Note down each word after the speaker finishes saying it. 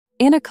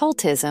In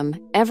occultism,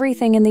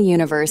 everything in the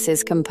universe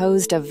is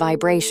composed of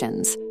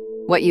vibrations.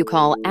 What you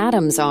call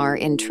atoms are,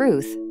 in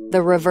truth,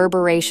 the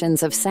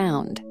reverberations of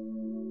sound.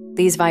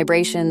 These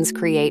vibrations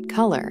create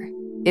color.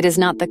 It is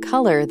not the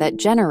color that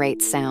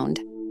generates sound,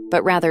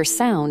 but rather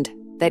sound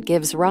that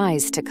gives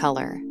rise to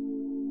color.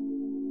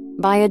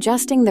 By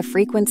adjusting the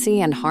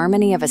frequency and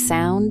harmony of a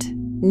sound,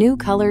 new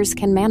colors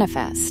can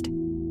manifest.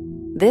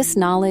 This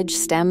knowledge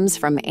stems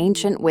from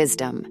ancient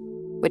wisdom,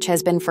 which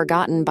has been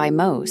forgotten by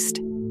most,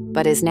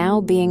 but is now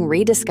being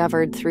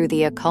rediscovered through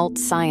the occult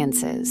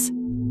sciences.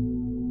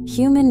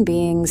 Human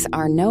beings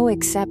are no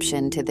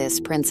exception to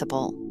this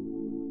principle.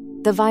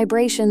 The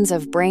vibrations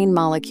of brain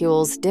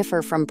molecules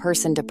differ from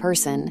person to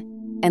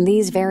person, and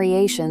these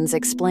variations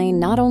explain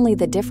not only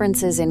the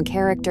differences in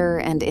character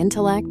and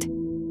intellect,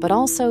 but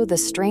also the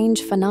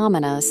strange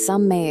phenomena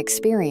some may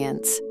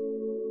experience.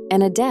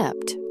 An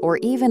adept, or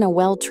even a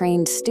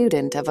well-trained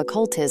student of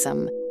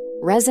occultism,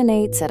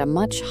 resonates at a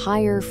much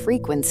higher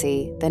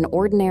frequency than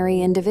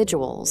ordinary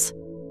individuals.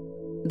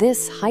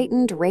 This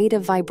heightened rate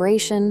of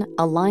vibration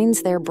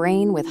aligns their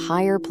brain with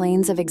higher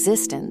planes of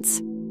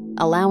existence,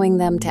 allowing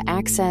them to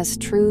access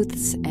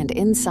truths and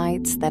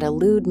insights that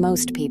elude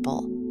most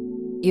people.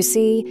 You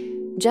see,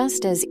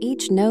 just as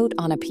each note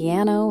on a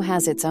piano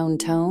has its own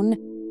tone,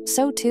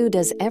 so too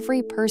does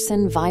every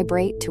person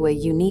vibrate to a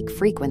unique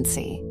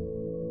frequency.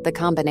 The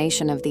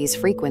combination of these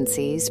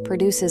frequencies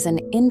produces an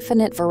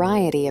infinite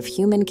variety of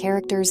human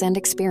characters and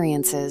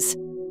experiences.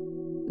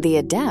 The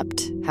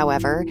adept,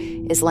 however,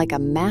 is like a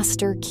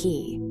master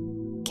key,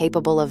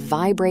 capable of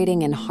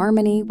vibrating in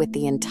harmony with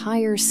the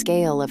entire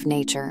scale of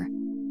nature.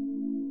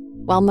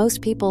 While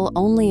most people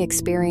only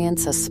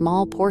experience a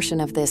small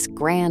portion of this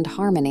grand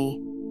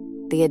harmony,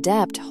 the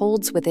adept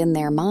holds within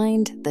their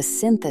mind the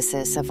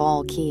synthesis of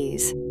all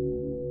keys.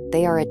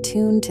 They are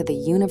attuned to the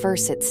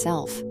universe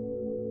itself.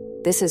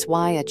 This is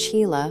why a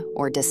chela,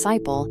 or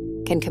disciple,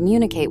 can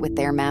communicate with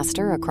their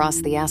master across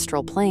the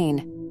astral plane,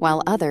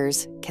 while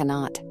others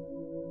cannot.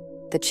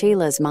 The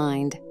chela's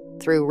mind,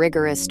 through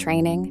rigorous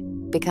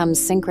training,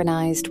 becomes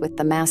synchronized with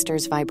the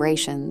master's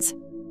vibrations.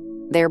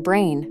 Their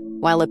brain,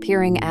 while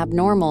appearing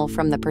abnormal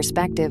from the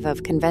perspective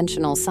of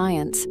conventional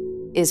science,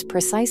 is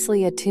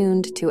precisely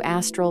attuned to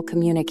astral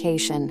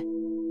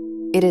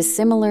communication. It is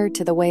similar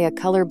to the way a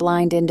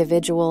colorblind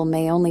individual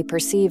may only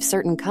perceive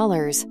certain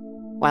colors,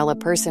 while a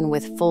person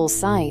with full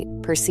sight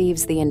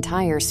perceives the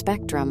entire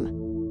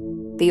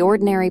spectrum. The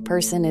ordinary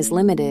person is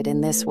limited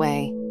in this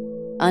way,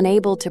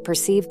 unable to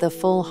perceive the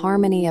full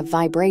harmony of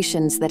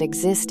vibrations that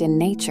exist in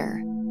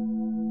nature.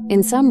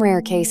 In some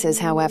rare cases,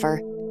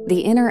 however, the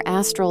inner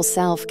astral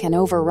self can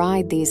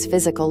override these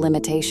physical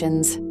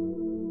limitations.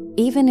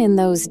 Even in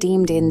those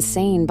deemed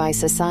insane by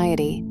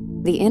society,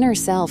 the inner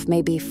self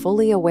may be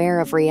fully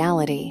aware of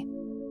reality,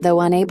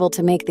 though unable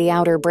to make the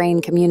outer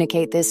brain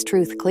communicate this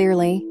truth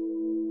clearly.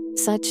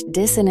 Such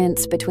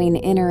dissonance between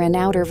inner and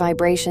outer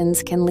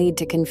vibrations can lead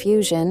to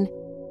confusion,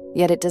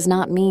 yet it does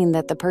not mean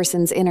that the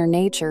person's inner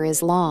nature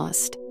is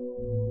lost.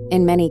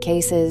 In many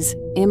cases,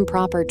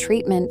 improper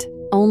treatment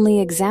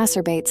only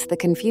exacerbates the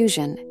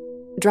confusion,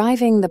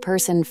 driving the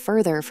person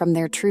further from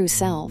their true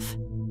self.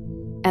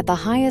 At the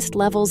highest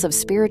levels of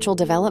spiritual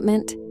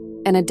development,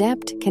 an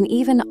adept can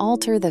even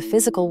alter the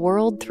physical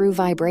world through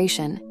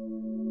vibration.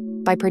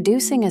 By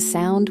producing a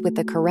sound with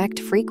the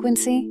correct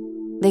frequency,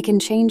 they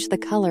can change the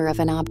color of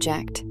an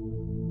object.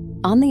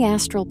 On the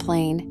astral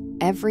plane,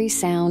 every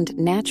sound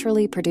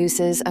naturally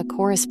produces a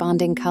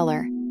corresponding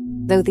color,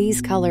 though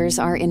these colors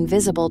are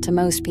invisible to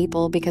most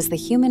people because the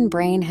human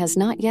brain has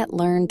not yet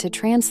learned to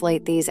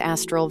translate these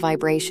astral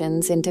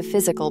vibrations into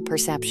physical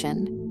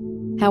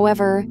perception.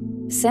 However,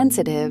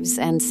 sensitives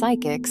and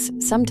psychics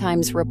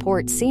sometimes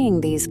report seeing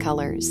these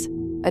colors,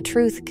 a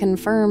truth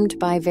confirmed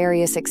by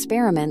various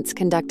experiments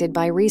conducted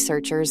by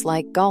researchers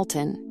like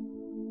Galton.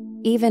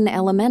 Even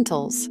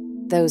elementals,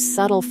 those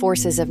subtle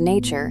forces of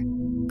nature,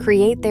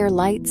 create their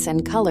lights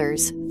and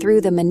colors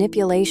through the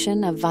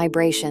manipulation of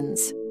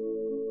vibrations.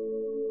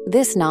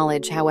 This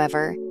knowledge,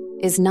 however,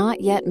 is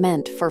not yet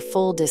meant for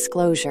full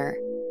disclosure.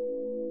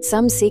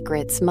 Some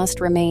secrets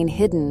must remain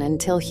hidden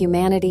until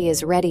humanity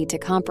is ready to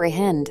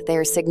comprehend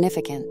their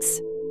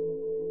significance.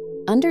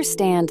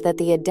 Understand that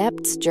the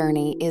adept's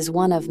journey is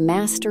one of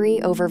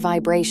mastery over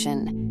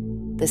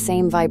vibration, the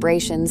same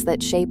vibrations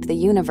that shape the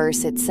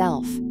universe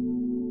itself.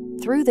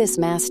 Through this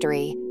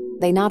mastery,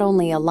 they not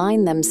only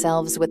align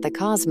themselves with the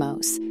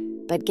cosmos,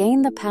 but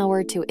gain the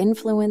power to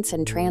influence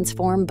and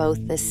transform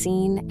both the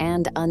seen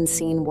and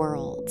unseen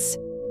worlds.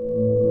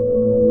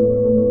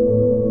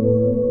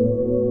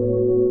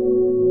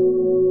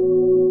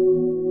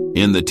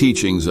 In the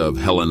teachings of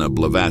Helena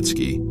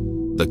Blavatsky,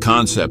 the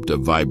concept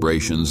of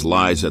vibrations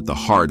lies at the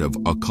heart of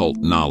occult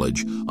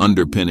knowledge,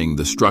 underpinning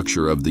the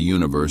structure of the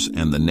universe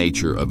and the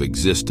nature of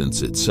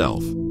existence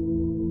itself.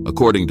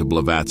 According to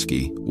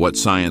Blavatsky, what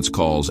science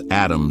calls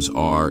atoms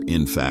are,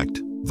 in fact,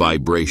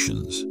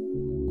 vibrations,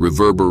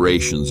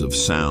 reverberations of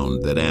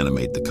sound that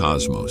animate the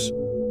cosmos.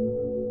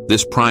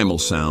 This primal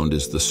sound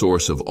is the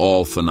source of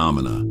all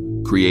phenomena,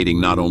 creating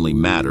not only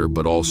matter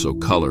but also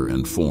color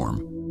and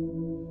form.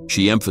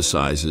 She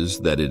emphasizes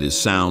that it is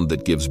sound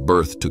that gives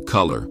birth to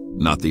color,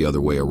 not the other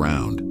way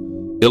around,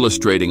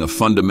 illustrating a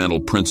fundamental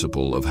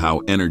principle of how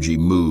energy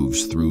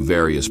moves through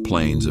various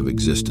planes of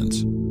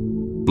existence.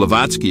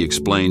 Blavatsky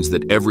explains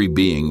that every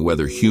being,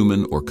 whether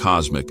human or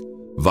cosmic,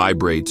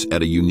 vibrates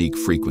at a unique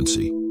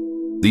frequency.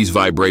 These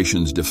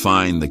vibrations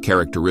define the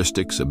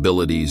characteristics,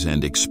 abilities,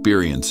 and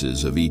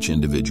experiences of each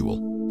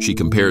individual. She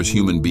compares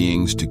human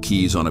beings to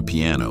keys on a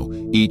piano,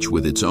 each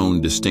with its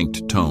own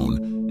distinct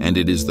tone, and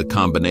it is the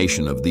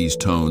combination of these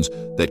tones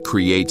that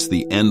creates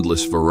the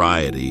endless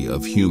variety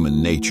of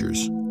human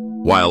natures.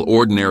 While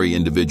ordinary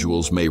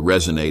individuals may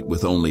resonate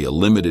with only a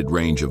limited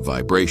range of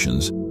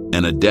vibrations,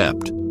 an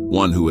adept,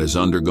 one who has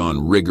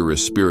undergone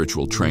rigorous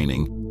spiritual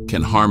training,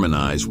 can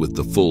harmonize with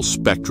the full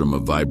spectrum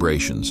of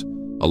vibrations,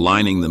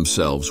 aligning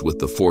themselves with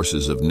the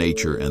forces of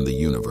nature and the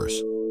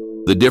universe.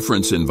 The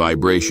difference in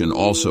vibration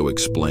also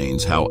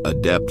explains how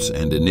adepts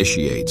and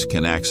initiates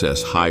can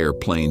access higher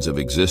planes of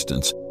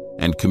existence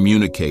and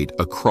communicate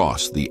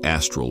across the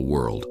astral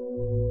world.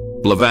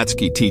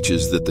 Blavatsky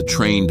teaches that the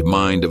trained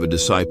mind of a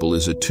disciple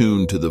is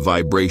attuned to the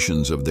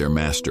vibrations of their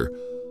master,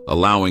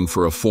 allowing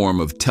for a form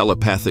of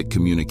telepathic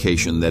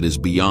communication that is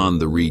beyond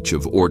the reach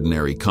of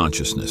ordinary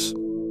consciousness.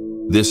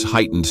 This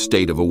heightened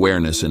state of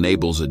awareness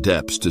enables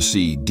adepts to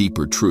see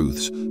deeper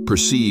truths,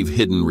 perceive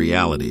hidden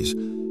realities,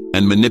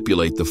 and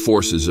manipulate the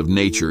forces of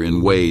nature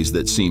in ways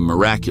that seem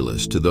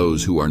miraculous to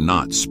those who are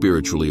not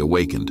spiritually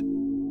awakened.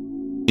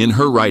 In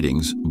her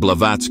writings,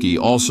 Blavatsky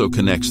also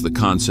connects the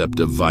concept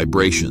of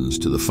vibrations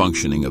to the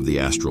functioning of the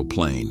astral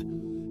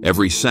plane.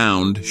 Every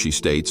sound, she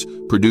states,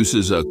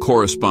 produces a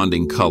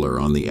corresponding color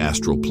on the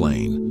astral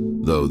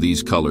plane, though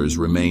these colors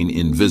remain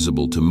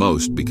invisible to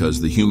most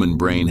because the human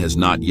brain has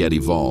not yet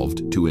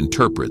evolved to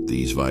interpret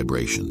these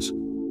vibrations.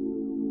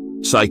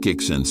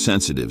 Psychics and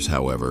sensitives,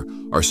 however,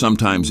 are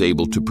sometimes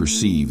able to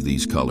perceive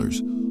these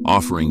colors,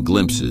 offering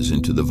glimpses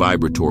into the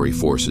vibratory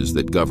forces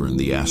that govern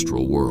the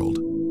astral world.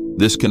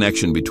 This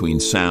connection between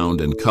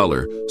sound and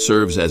color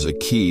serves as a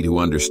key to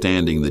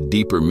understanding the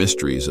deeper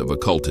mysteries of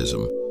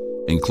occultism,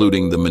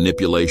 including the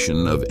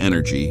manipulation of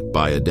energy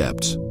by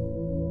adepts.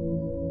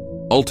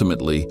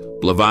 Ultimately,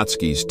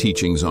 Blavatsky's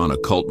teachings on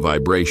occult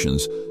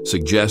vibrations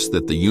suggest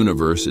that the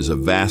universe is a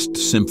vast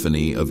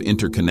symphony of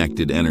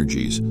interconnected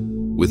energies,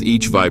 with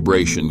each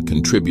vibration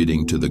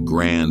contributing to the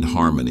grand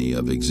harmony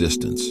of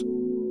existence.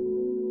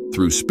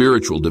 Through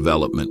spiritual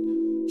development,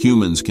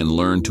 humans can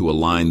learn to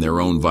align their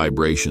own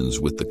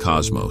vibrations with the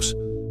cosmos,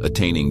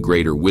 attaining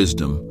greater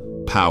wisdom,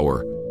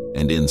 power,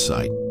 and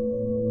insight.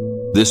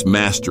 This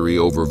mastery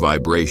over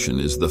vibration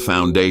is the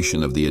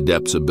foundation of the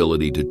adept's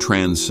ability to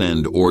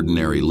transcend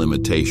ordinary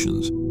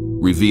limitations,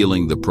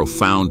 revealing the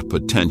profound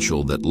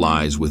potential that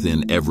lies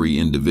within every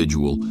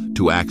individual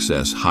to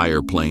access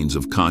higher planes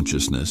of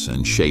consciousness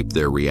and shape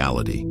their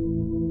reality.